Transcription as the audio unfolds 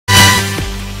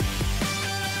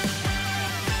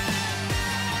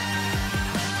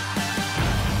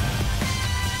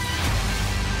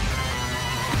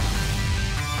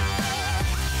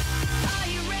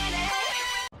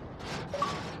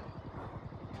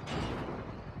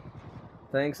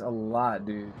Thanks a lot,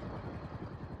 dude.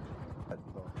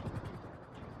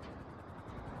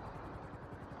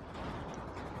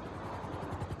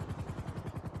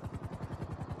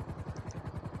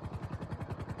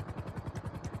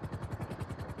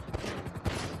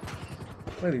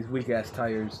 Look at these weak ass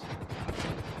tires.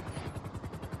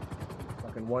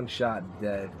 Fucking one shot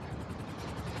dead.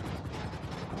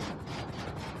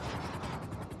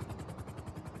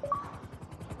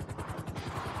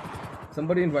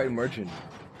 Somebody invite Merchant.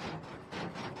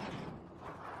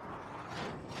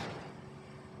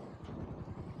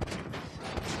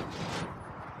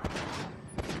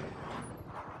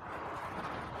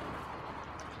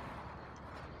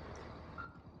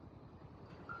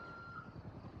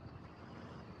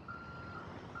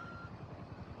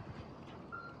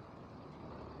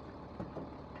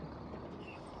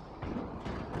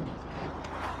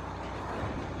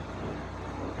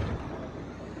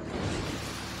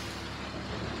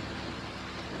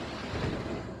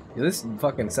 Yeah, this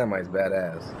fucking semi's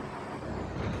badass.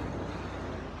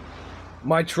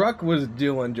 My truck was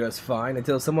doing just fine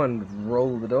until someone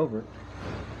rolled it over.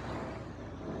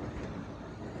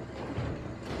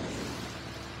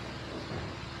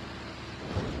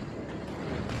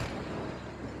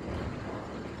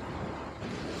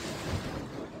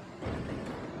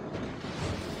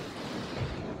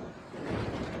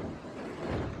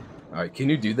 Alright, can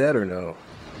you do that or no?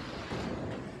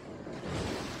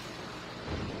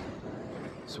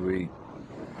 Sweet.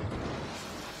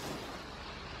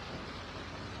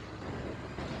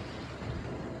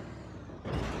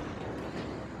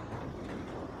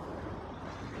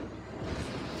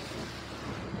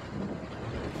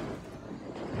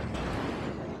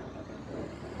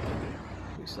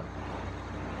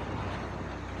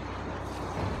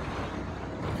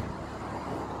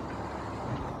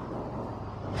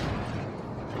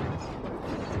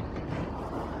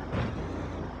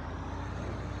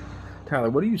 Tyler,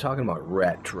 what are you talking about,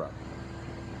 rat truck?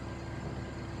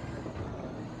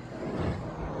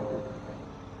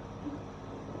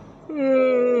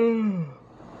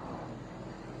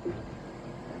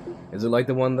 Is it like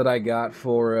the one that I got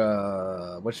for,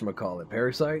 whatchamacallit,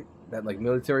 Parasite? That, like,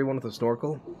 military one with a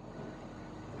snorkel?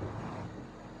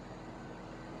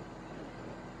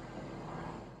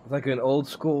 It's like an old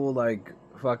school, like,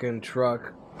 fucking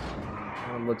truck.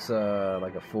 It looks,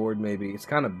 like a Ford, maybe. It's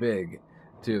kind of big,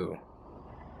 too.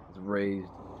 It's raised.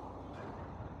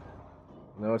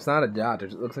 No, it's not a Dodge.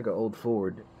 It looks like an old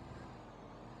Ford.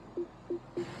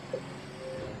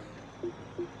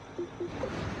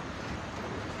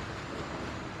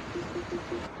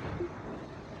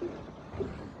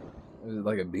 Is it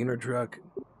like a beaner truck?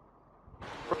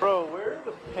 Bro, where's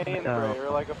the paint spray or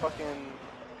like a fucking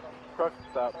truck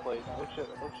stop place? Oh shit,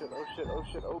 oh shit, oh shit, oh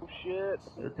shit, oh shit.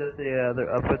 It's at the,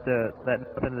 they're up at that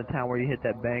end of the town where you hit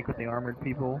that bank with the armored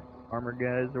people, armored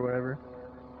guys or whatever.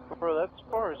 Bro, that's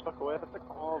far as fuck away. That's like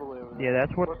all the way over there. Yeah,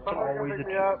 that's what always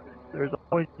there's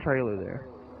always a trailer there.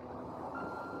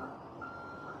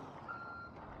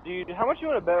 Dude, how much you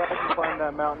want to bet I can climb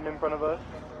that mountain in front of us?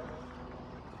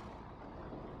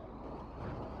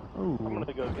 Ooh, I'm gonna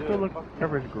go do go it. look at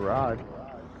Trevor's garage. Is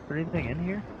there anything in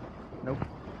here? Nope.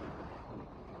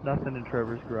 Nothing in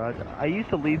Trevor's garage. I used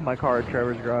to leave my car at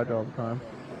Trevor's garage all the time.